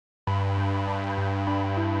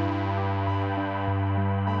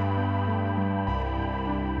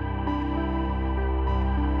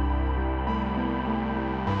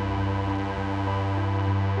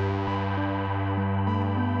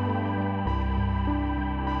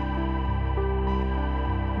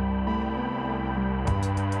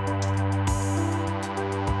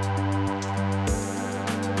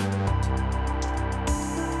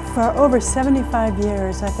For over 75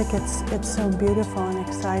 years, I think it's so beautiful and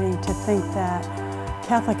exciting to think that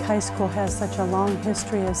Catholic High School has such a long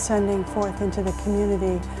history of sending forth into the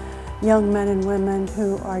community young men and women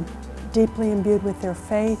who are deeply imbued with their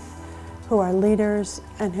faith, who are leaders,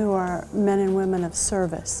 and who are men and women of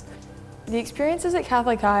service. The experiences at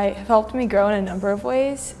Catholic High have helped me grow in a number of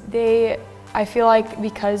ways. I feel like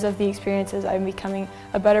because of the experiences, I'm becoming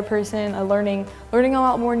a better person, learning a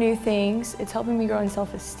lot more new things. It's helping me grow in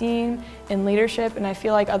self-esteem and leadership, and I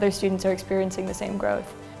feel like other students are experiencing the same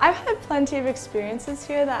growth. I've had plenty of experiences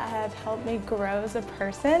here that have helped me grow as a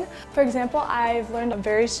person. For example, I've learned a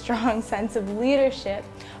very strong sense of leadership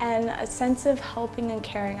and a sense of helping and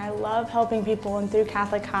caring. I love helping people, and through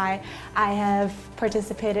Catholic High, I have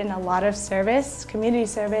participated in a lot of service, community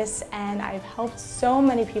service, and I've helped so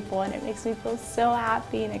many people, and it makes me feel so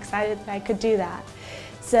happy and excited that I could do that.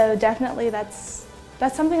 So definitely that's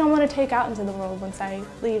something I want to take out into the world once I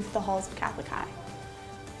leave the halls of Catholic High.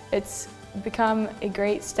 It's become a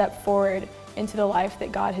great step forward into the life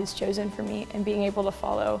that God has chosen for me and being able to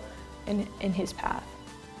follow in His path.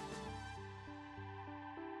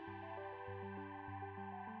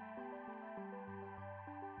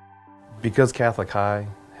 Because Catholic High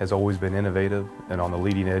has always been innovative and on the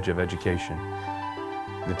leading edge of education,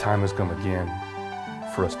 the time has come again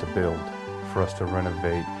for us to build, for us to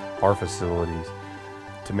renovate our facilities,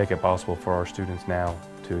 to make it possible for our students now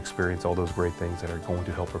to experience all those great things that are going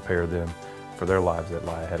to help prepare them for their lives that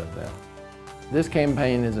lie ahead of them. This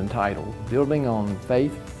campaign is entitled Building on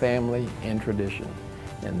Faith, Family, and Tradition.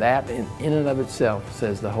 And that in and of itself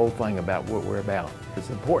says the whole thing about what we're about.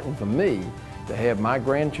 It's important for me to have my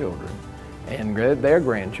grandchildren and their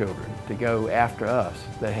grandchildren to go after us,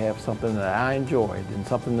 that have something that I enjoyed and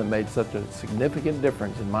something that made such a significant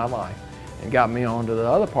difference in my life and got me on to the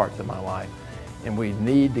other parts of my life. And we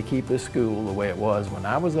need to keep this school the way it was when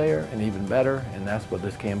I was there, and even better, and that's what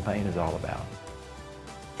this campaign is all about.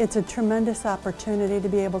 It's a tremendous opportunity to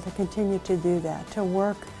be able to continue to do that, to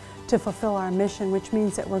work to fulfill our mission, which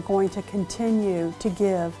means that we're going to continue to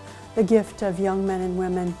give the gift of young men and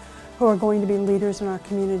women who are going to be leaders in our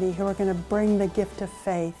community, who are going to bring the gift of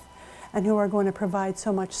faith, and who are going to provide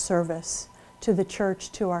so much service to the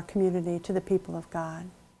church, to our community, to the people of God.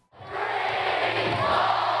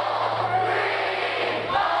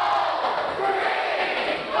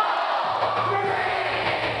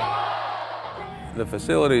 The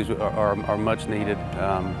facilities are much needed.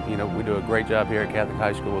 You know, we do a great job here at Catholic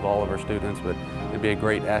High School with all of our students, but it'd be a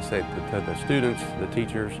great asset to the students, the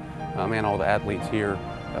teachers, and all the athletes here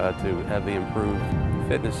to have the improved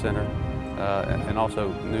fitness center and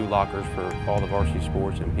also new lockers for all the varsity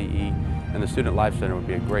sports and PE. And the Student Life Center would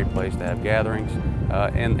be a great place to have gatherings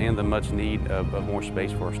and the much need of more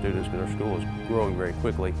space for our students, because our school is growing very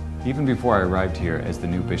quickly. Even before I arrived here as the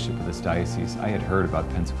new bishop of this diocese, I had heard about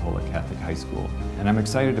Pensacola Catholic High School, and I'm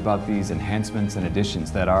excited about these enhancements and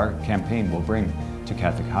additions that our campaign will bring to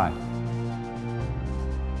Catholic High.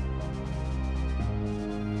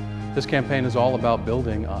 This campaign is all about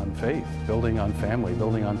building on faith, building on family,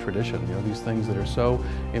 building on tradition. You know, these things that are so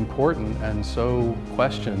important and so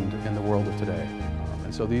questioned in the world of today.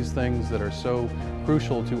 And so these things that are so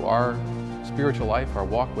crucial to our spiritual life, our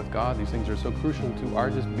walk with God, these things are so crucial to our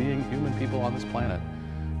just being human people on this planet,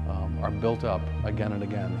 are built up again and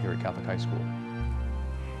again here at Catholic High School.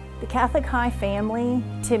 The Catholic High family,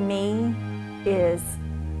 to me, is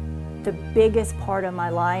the biggest part of my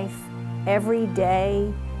life. Every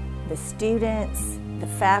day, the students, the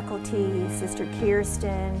faculty, Sister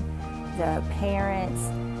Kirsten, the parents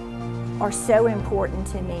are so important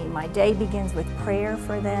to me. My day begins with prayer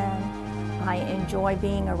for them. I enjoy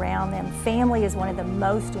being around them. Family is one of the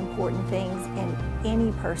most important things in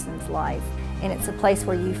any person's life, and it's a place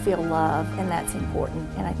where you feel love, and that's important.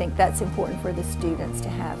 And I think that's important for the students to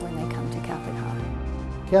have when they come to Catholic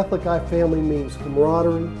High. Catholic High family means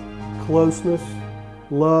camaraderie, closeness,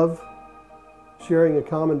 love, sharing a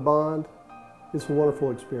common bond. It's a wonderful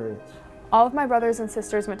experience. All of my brothers and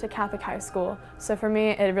sisters went to Catholic High School, so for me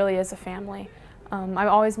it really is a family. I'm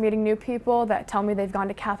always meeting new people that tell me they've gone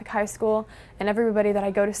to Catholic High School, and everybody that I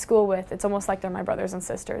go to school with, it's almost like they're my brothers and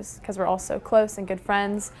sisters because we're all so close and good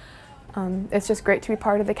friends. It's just great to be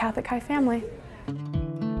part of the Catholic High family.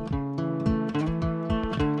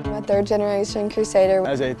 I'm a third-generation Crusader.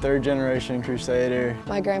 As a third-generation Crusader,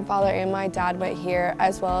 my grandfather and my dad went here,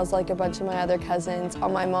 as well as like a bunch of my other cousins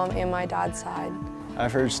on my mom and my dad's side.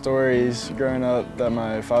 I've heard stories growing up that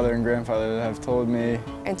my father and grandfather have told me.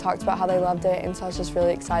 And talked about how they loved it, and so I was just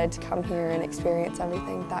really excited to come here and experience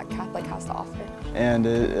everything that Catholic has to offer. And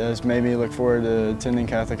it has made me look forward to attending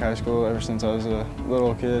Catholic High School ever since I was a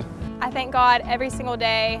little kid. I thank God every single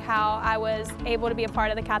day how I was able to be a part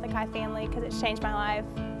of the Catholic High family because it's changed my life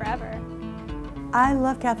forever. I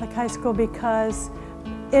love Catholic High School because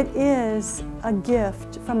it is a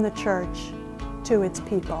gift from the church to its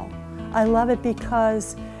people. I love it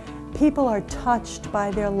because people are touched by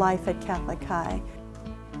their life at Catholic High.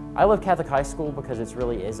 I love Catholic High School because it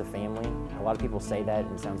really is a family. A lot of people say that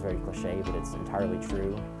and it sounds very cliche, but it's entirely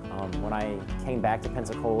true. When I came back to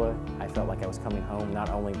Pensacola, I felt like I was coming home,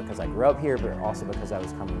 not only because I grew up here, but also because I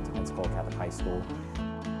was coming to Pensacola Catholic High School.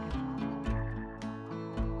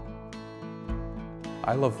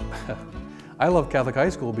 I love Catholic High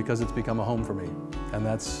School because it's become a home for me. And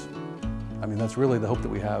that's really the hope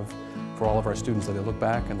that we have for all of our students, that they look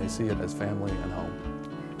back and they see it as family and home.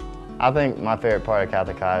 I think my favorite part of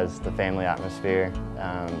Catholic High is the family atmosphere.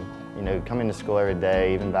 You know, coming to school every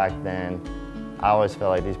day, even back then, I always felt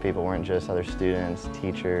like these people weren't just other students,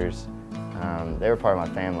 teachers. They were part of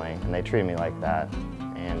my family, and they treated me like that.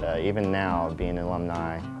 And even now, being an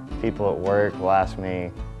alumni, people at work will ask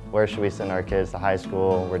me, where should we send our kids to high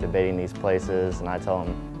school? We're debating these places, and I tell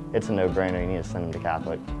them, it's a no-brainer, you need to send them to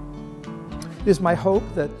Catholic. It is my hope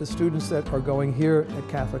that the students that are going here at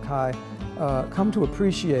Catholic High come to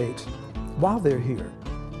appreciate, while they're here,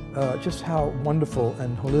 just how wonderful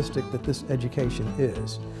and holistic that this education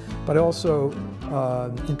is. But I also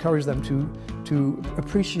encourage them to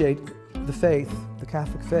appreciate the faith, the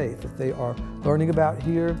Catholic faith, that they are learning about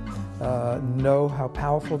here, know how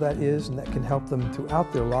powerful that is, and that can help them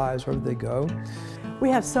throughout their lives wherever they go. We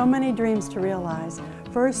have so many dreams to realize.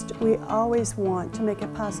 First, we always want to make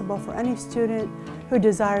it possible for any student who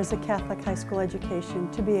desires a Catholic high school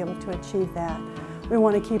education to be able to achieve that. We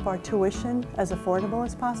want to keep our tuition as affordable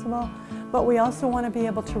as possible, but we also want to be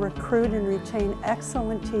able to recruit and retain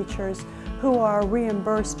excellent teachers who are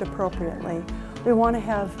reimbursed appropriately. We want to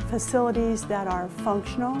have facilities that are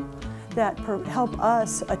functional, that help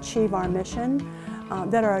us achieve our mission,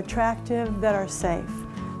 that are attractive, that are safe.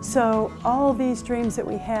 So all these dreams that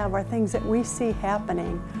we have are things that we see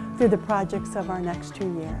happening through the projects of our next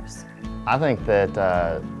 2 years. I think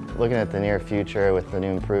that looking at the near future with the new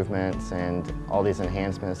improvements and all these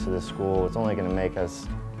enhancements to the school, it's only going to make us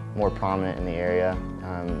more prominent in the area.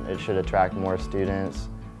 It should attract more students,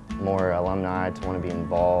 more alumni to want to be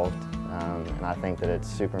involved, and I think that it's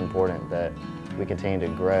super important that we continue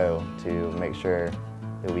to grow to make sure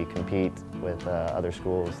that we compete with other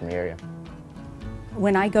schools in the area.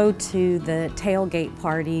 When I go to the tailgate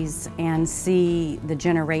parties and see the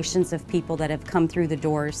generations of people that have come through the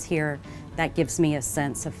doors here, that gives me a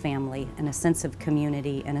sense of family and a sense of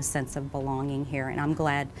community and a sense of belonging here. And I'm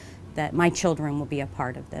glad that my children will be a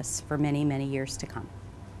part of this for many, many years to come.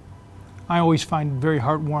 I always find very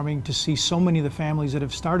heartwarming to see so many of the families that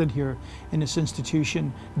have started here in this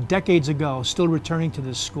institution decades ago still returning to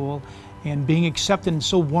this school and being accepted and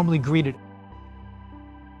so warmly greeted.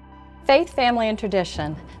 Faith, family, and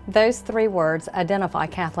tradition. Those three words identify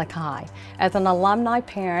Catholic High. As an alumni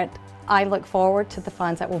parent, I look forward to the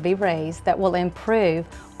funds that will be raised that will improve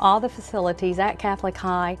all the facilities at Catholic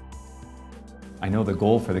High. I know the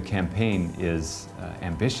goal for the campaign is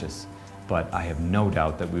ambitious, but I have no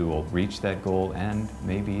doubt that we will reach that goal and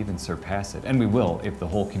maybe even surpass it. And we will if the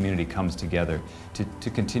whole community comes together to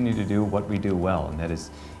continue to do what we do well, and that is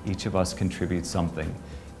each of us contributes something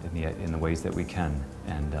in the ways that we can.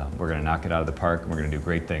 And we're going to knock it out of the park, and we're going to do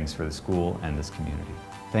great things for the school and this community.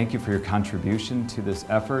 Thank you for your contribution to this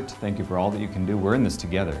effort. Thank you for all that you can do. We're in this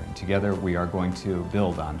together, and together we are going to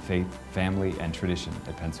build on faith, family, and tradition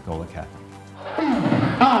at Pensacola Catholic.